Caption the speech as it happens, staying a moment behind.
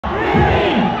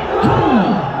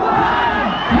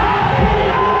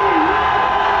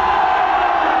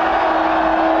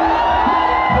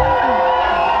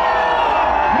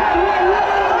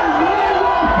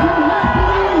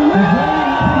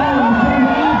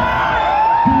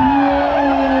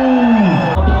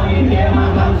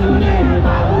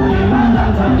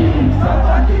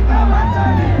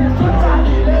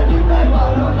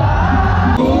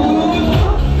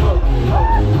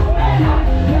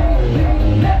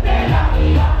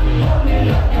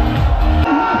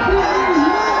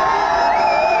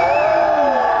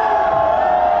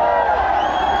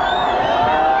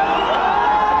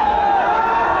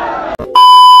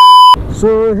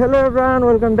Hello everyone,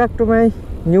 welcome back to my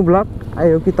new blog.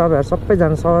 आयो कि तपाईँहरू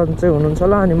सबैजना सन्चै हुनुहुन्छ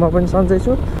होला अनि म पनि सन्चै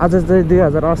छु। आज चाहिँ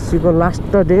 2080 को लास्ट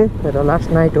डे र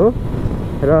लास्ट नाइट हो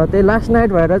र त्यही लास्ट नाइट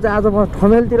भएर चाहिँ आज म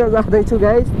ठमेलतिर जाँदैछु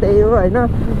गाइस। त्यही हो होइन,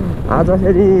 आज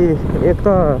फेरि एक त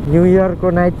न्यू इयरको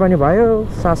नाइट पनि भयो,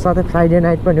 साथसाथै फ्राइडे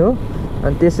नाइट पनि हो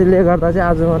अनि त्यसैले गर्दा चाहिँ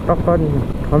आज म टक्क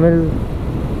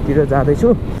ठमेलतिर जाँदैछु।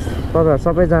 तपाईँहरू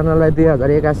सबैजनालाई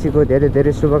 2081 को धेरै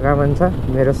धेरै शुभकामना छ,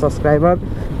 मेरो सब्सक्राइबर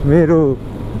मेरो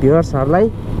भ्युअर्सहरूलाई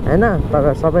होइन।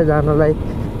 तपाईँहरू सबैजनालाई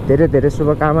धेरै धेरै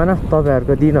शुभकामना।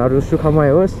 तपाईँहरूको दिनहरू सुखमय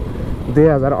होस्।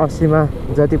 2080 मा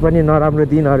जति पनि नराम्रो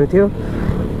दिनहरू थियो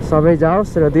सबै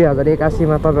जाओस् र 2081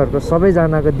 मा तपाईँहरूको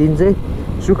सबैजनाको दिन चाहिँ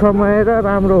सुखमय र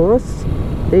राम्रो होस्।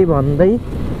 त्यही भन्दै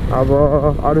अब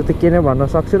अरू त के नै भन्न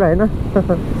सक्छु र होइन।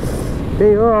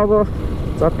 त्यही हो, अब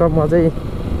चट्ट म चाहिँ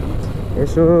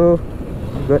यसो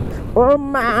ओ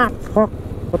मा फक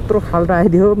कत्रो खाल्टो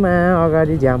आइदियो मा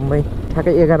अगाडि झ्याममै।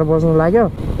 ठ्याक्कै 11 बज्नु लाग्यो,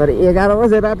 तर 11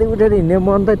 बजे राति उठेर हिँड्ने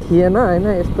मन त थिएन होइन,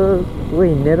 यस्तो ऊ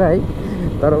हिँडेर है।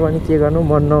 तर पनि के गर्नु,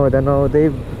 मन नहुँदा नहुँदै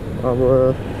अब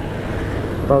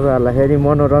तपाईँहरूलाई फेरि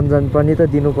मनोरञ्जन पनि त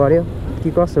दिनु पर्यो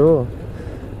कि कसो हो।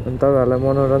 अनि तपाईँहरूलाई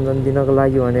मनोरञ्जन दिनको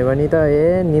लागि भने पनि त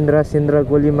निन्द्रा सिन्द्रा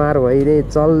गोलीमार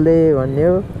भइरहे चल्दे भन्ने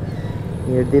हो।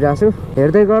 हेरिदिरहेको छु,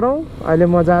 हेर्दै गरौँ। अहिले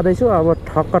म जाँदैछु, अब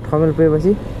ठक्क ठमेल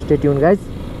पुगेपछि stay tune guys,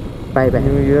 by by.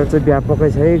 New year चाहिँ व्यापकै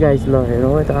छ है गाइज। ल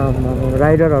हेरौँ है त,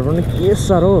 राइडरहरू पनि के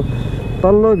साह्रो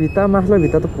तल्लो भित्ता माथिल्लो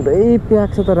भित्ता त पुरै प्याक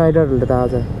छ त राइडरहरूले त।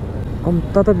 आज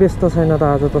कम्ता त व्यस्त छैन त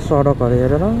आज त सडकहरू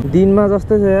हेरेर। दिनमा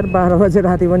जस्तै छ यार, 12 बजे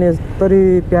राति पनि यस्तरी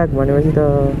प्याक भनेपछि त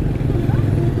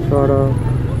सडक।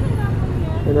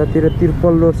 यतातिर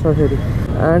तिर्पल रोड छ फेरि।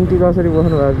 आन्टी कसरी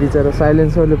बस्नु भयो बिचरा,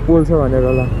 साइलेन्सरले पोल्छ भनेर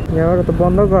होला। यहाँबाट त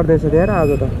बन्द गर्दैछ यार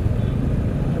आज त।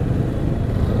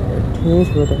 ठिक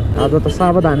हो त, आज त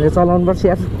सावधानले चलाउनु पर्छ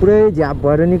यार। पुरै झ्याप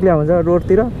भएर निक्लिया हुन्छ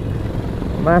रोडतिर।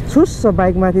 छुस्स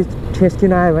बाइकमाथि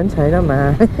ठेस्किन आयो भने छैन मा।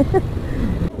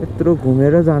 यत्रो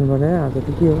घुमेर जानुपर्ने आज त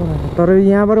के हो। तर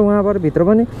यहाँबाट उहाँबाट भित्र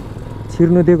पनि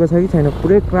छिर्नु दिएको छ कि छैन,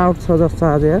 पुरै क्राउड छ जस्तो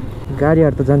आज यार।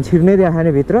 गाडीहरू त झन् छिर्नै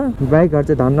देखाएन भित्र, बाइकहरू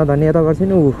चाहिँ धन्न धन्य यता गर्छ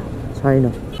नि। छैन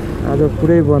आज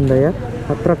पुरै बन्द यार,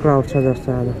 खतरा क्राउड छ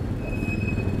जस्तो आज।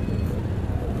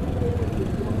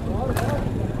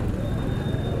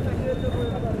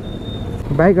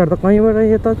 बाइकहरू त कहीँबाट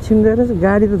यता छिन्दै रहेछ,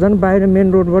 गाडी त झन् बाहिर मेन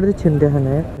रोडबाट चाहिँ छिन्दै छैन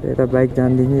यार। यता बाइक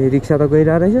जानिदिने, रिक्सा त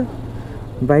गइरहेको रहेछ,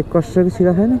 बाइक कसैको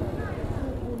छिरा छैन।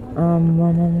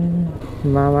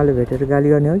 मामाले भेटेर गाली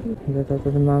गर्ने हो कि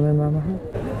जतातता मामै मामा।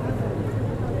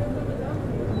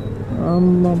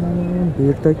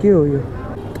 भिड त के हो यो,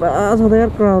 पुरा छ त यार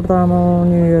क्राउड त। आमा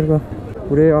न्यु इयरको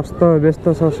पुरै अस्त व्यस्त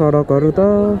छ सडकहरू त।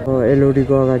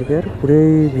 एलओडीको अगाडि यार पुरै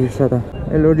भिड छ त।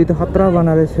 एलओडी त खतरा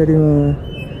बनाएर यसरी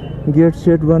गेट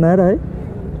सेट बनाएर है।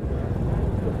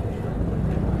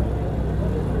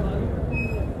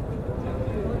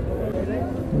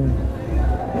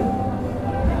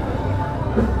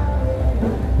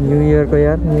 न्यु इयरको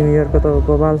यार, न्यु इयरको त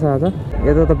बबाल छ आज।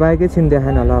 यता त बाइकै छिन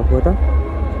देखाएन होला अब त।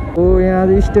 ओ यहाँ आज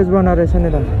स्टेज बनाएर रहेछ नि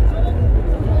त।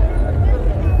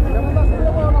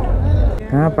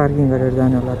 कहाँ पार्किङ गरेर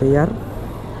जाने होला त यार।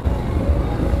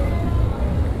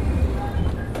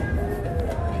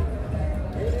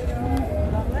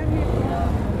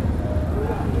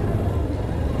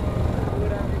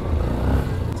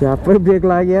 झ्यापै ब्रेक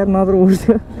लाग्यो यार, नत्र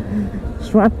उठ्थ्यो।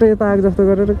 स्वाट यता आएको जस्तो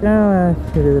गरेर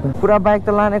कहाँ पुरा बाइक त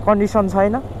लाने कन्डिसन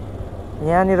छैन।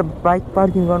 यहाँनिर बाइक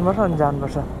पार्किङ गर्नुपर्छ अनि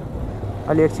जानुपर्छ।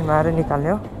 अलि एकछिनमा आएर निकाल्ने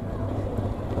हो।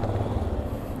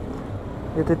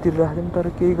 यतातिर राख्यो तर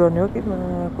केही गर्ने हो कि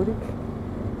पुरै।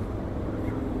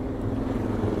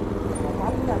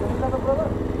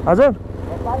 हजुर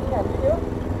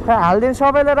खै हालिदिनु,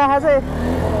 सबैले राखेको चाहिँ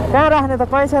कहाँ राख्ने त,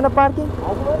 कहीँ छैन पार्किङ।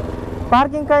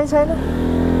 पार्किङ कहीँ छैन।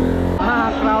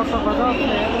 क्राउड त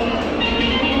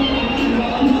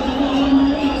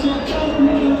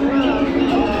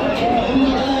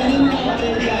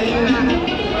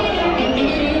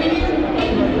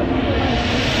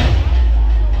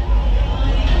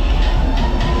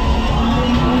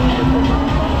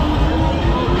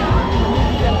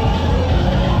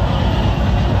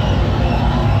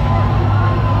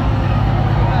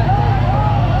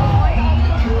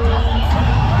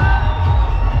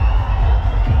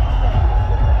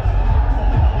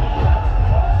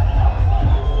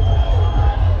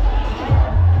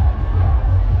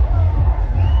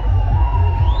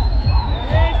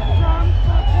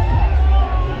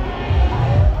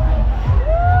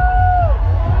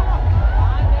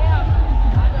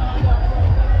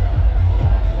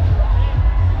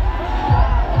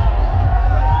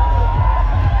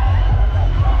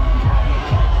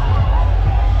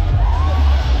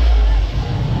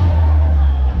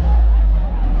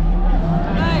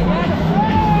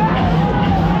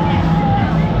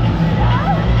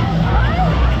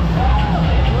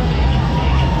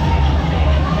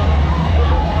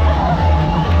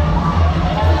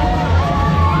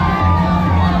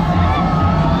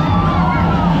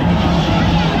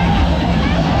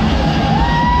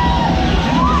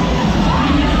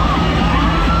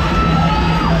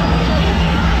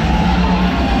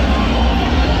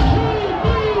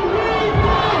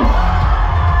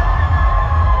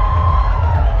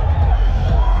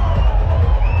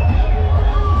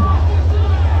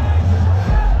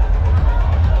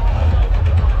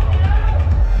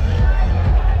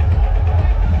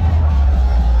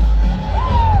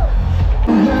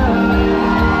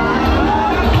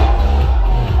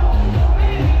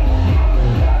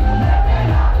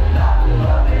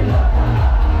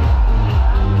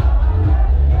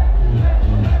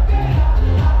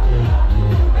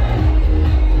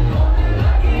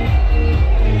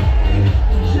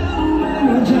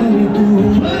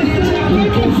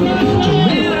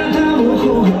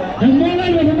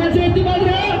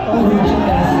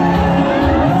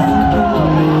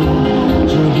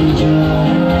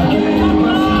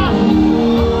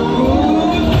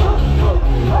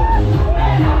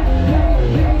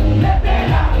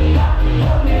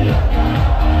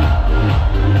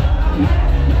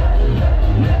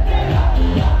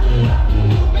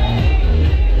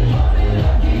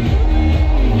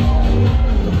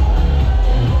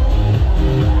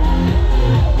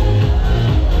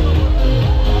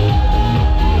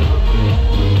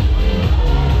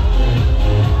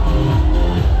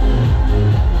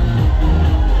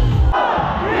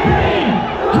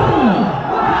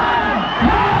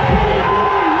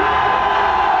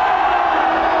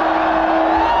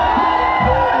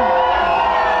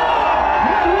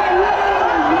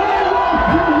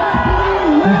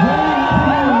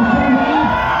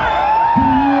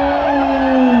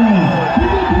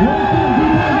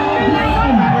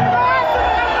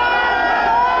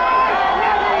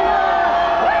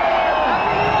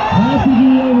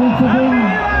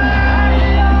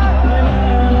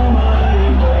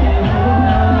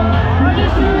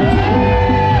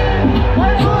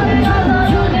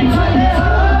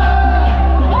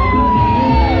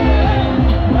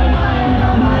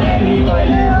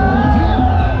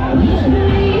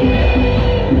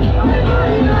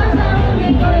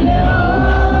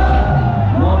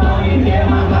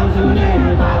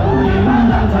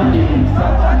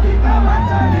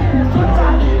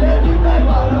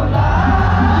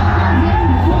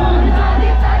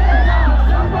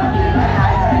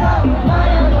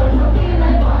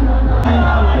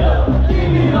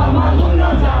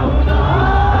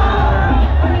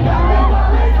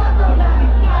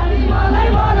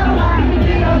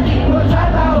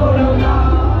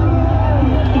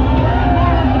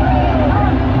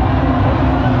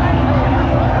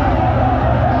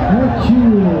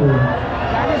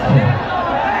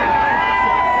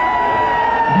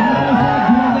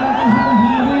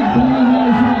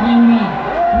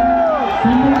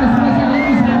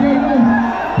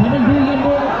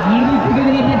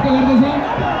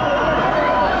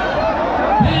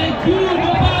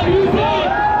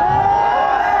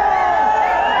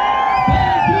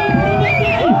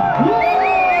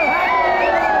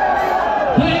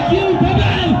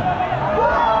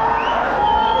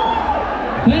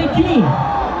Thank you.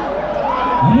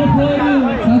 हाम्रो प्रहरी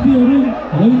साथीहरू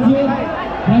हुनुहुन्छ,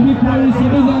 ट्राफिक प्रहरी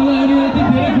सबैजनालाई अनि यति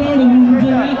धेरै क्राउड हुनुहुन्छ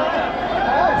यहाँ।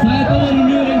 सायद तपाईहरु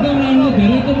न्यू एकदम राम्रो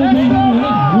धेरै त म बोल्दिनँ हैन।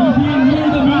 Will be near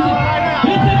the music.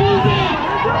 Hit the music.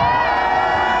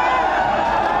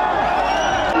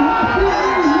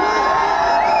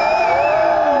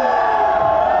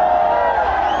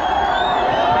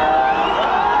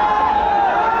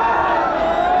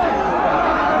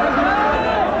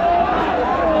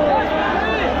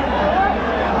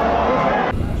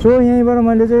 So यहीँबाट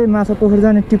मैले चाहिँ माछा पोखरी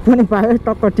जाने टिप पनि पाएँ।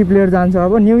 टक्क टिप लिएर जान्छ।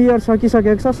 अब न्यू इयर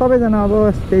सकिसकेको छ, सबैजना अब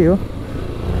त्यही हो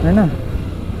हैन।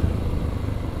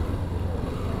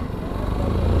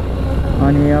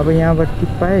 अनि अब यहाँबाट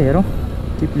टिप पाएँ, हेरौँ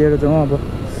टिप लिएर जाउँ। अब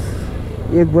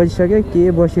 1 बजिसक्यो, के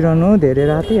बसिरहनु हो, धेरै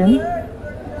राति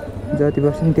हैन। जति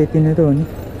बस्नु त्यति नै त हो नि।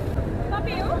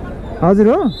 हजुर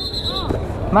हो,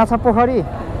 माछा पोखरी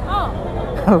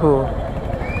हो।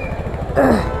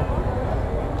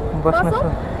 बस्नुहोस्,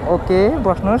 ओके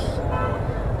बस्नुहोस्।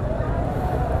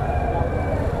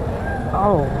 औ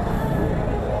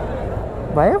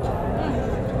भयो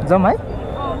जाउँ है।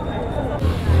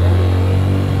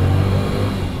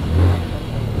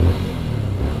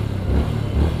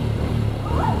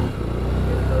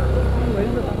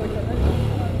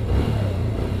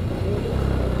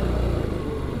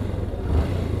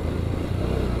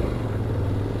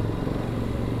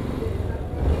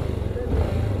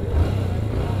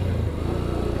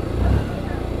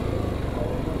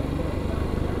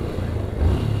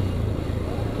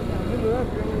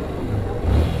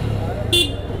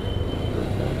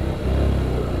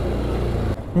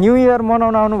 न्यू इयर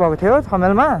मनाउन आउनु भएको थियो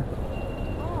थमेलमा।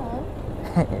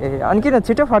 ए अनि किन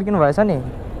छिटो फर्किनु भएछ नि?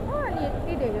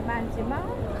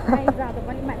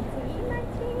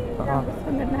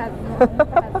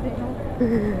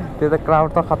 त्यो त क्राउड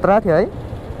त खतरा थियो है।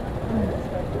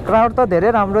 क्राउड त धेरै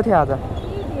राम्रो थियो आज।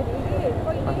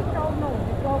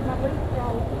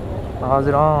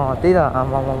 हजुर त्यही त।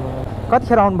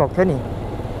 कतिखेर आउनु भएको थियो नि?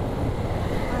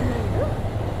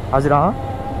 हजुर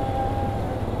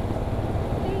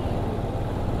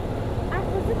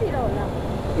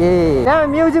ए त्यहाँ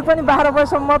म्युजिक पनि 12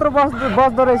 बजीसम्म मात्र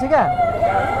बज्दो रहेछ क्या।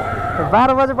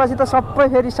 12 बजेपछि त सबै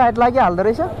फेरि साइड लागिहाल्दो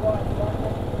रहेछ।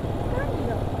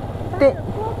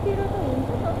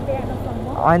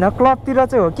 होइन क्लबतिर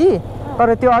चाहिँ हो कि, तर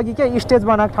त्यो अघि क्या स्टेज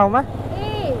बनाएको ठाउँमा।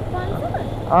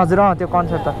 हजुर त्यो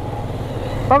कन्सर्ट त।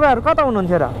 तपाईँहरू कता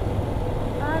हुनुहुन्थ्यो र?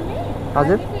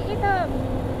 हजुर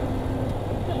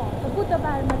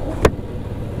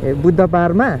ए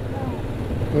बुधबारमा।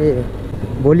 ए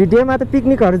भोलि डेमा त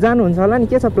पिकनिकहरू जानुहुन्छ होला नि,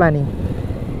 के छ प्लानिङ?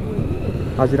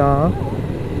 हजुर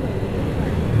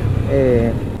ए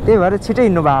त्यही भएर छिटै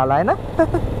हिँड्नु भयो होला होइन?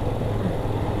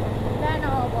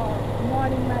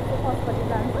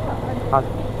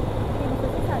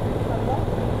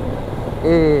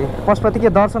 ए पशुपति के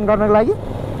दर्शन गर्नको लागि?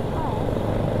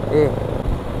 ए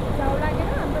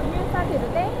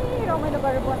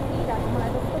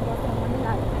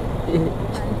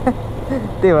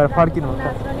त्यही भएर फर्किनु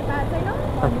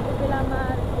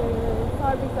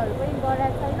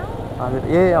हजुर।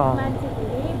 ए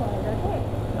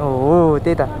हो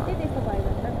त्यही त।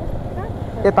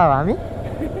 यता हो हामी?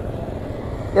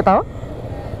 यता हो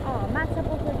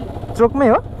चोकमै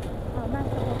हो?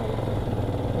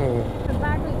 ए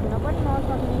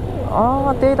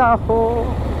त्यही त हो।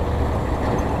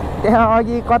 त्यहाँ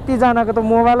अघि कतिजनाको त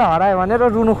मोबाइल हरायो भनेर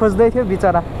रुनु खोज्दै थियो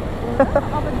बिचरा।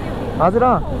 हजुर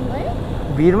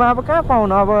भिडमा अब कहाँ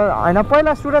पाउनु। अब होइन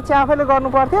पहिला सुरक्षा आफैले गर्नु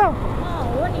पर्थ्यो।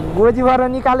 गोजीबाट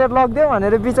निकालेर लगिदियो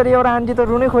भनेर बिचरा एउटा आन्टी त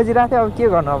रुनै खोजिरहेको थियो। अब के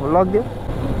गर्नु, अब लगिदियो।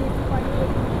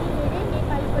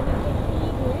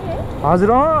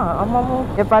 हजुर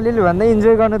नेपालीले भन्दा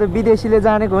इन्जोय गर्नु त विदेशीले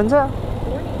जानेको हुन्छ।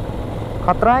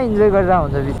 खतरा इन्जोय गरिरहेको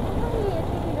हुन्छ बिच।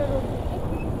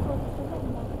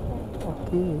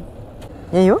 ओके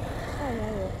यही हो?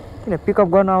 किन पिकअप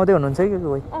गर्न आउँदै हुनुहुन्छ कि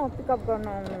कोही? पिकअप गर्न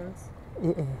आउनुहुन्छ। ए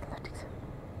ए ठिक छ।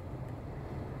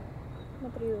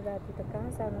 राति त कहाँ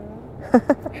जानु?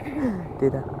 त्यही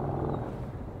त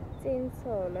चेन्ज छ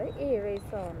होला है। ए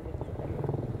रहेछ 100।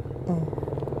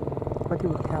 कति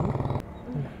भयो थियो?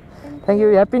 Thank you,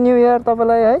 happy new year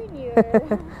तपाईँलाई है।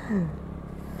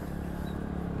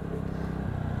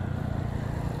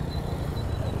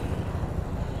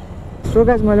 सो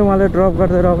गाइस मैले उहाँलाई ड्रप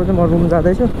गर्दै रहेको चाहिँ म रुम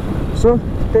जाँदैछु। सो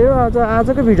त्यही हो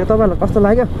आजको भिडियो तपाईँहरूलाई कस्तो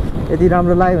लाग्यो? यदि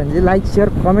राम्रो लाग्यो भने चाहिँ लाइक सेयर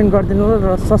कमेन्ट गरिदिनु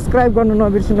र सब्सक्राइब गर्नु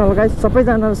नबिर्सिनु होला गाइस।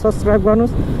 सबैजनाले सब्सक्राइब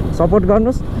गर्नुहोस्, सपोर्ट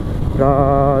गर्नुहोस् र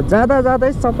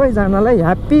जाँदै सबैजनालाई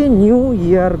ह्याप्पी न्यू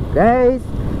इयर गाइस।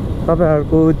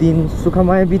 तपाईँहरूको दिन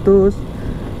सुखमय बितोस्।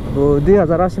 हो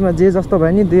 2080 मा जे जस्तो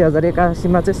भयो नि 2081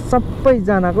 मा चाहिँ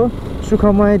सबैजनाको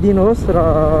सुखमय दिन होस् र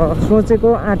सोचेको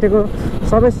आँटेको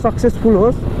सबै सक्सेसफुल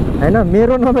होस् हैन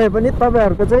मेरो नभए पनि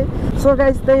तपाईहरुको चाहिँ। सो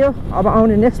गाइस त्यही हो, अब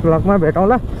आउने नेक्स्ट भ्लगमा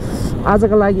भेटौँला।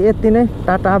 आजको लागि यति नै,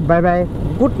 tata bye by,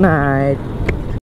 good night.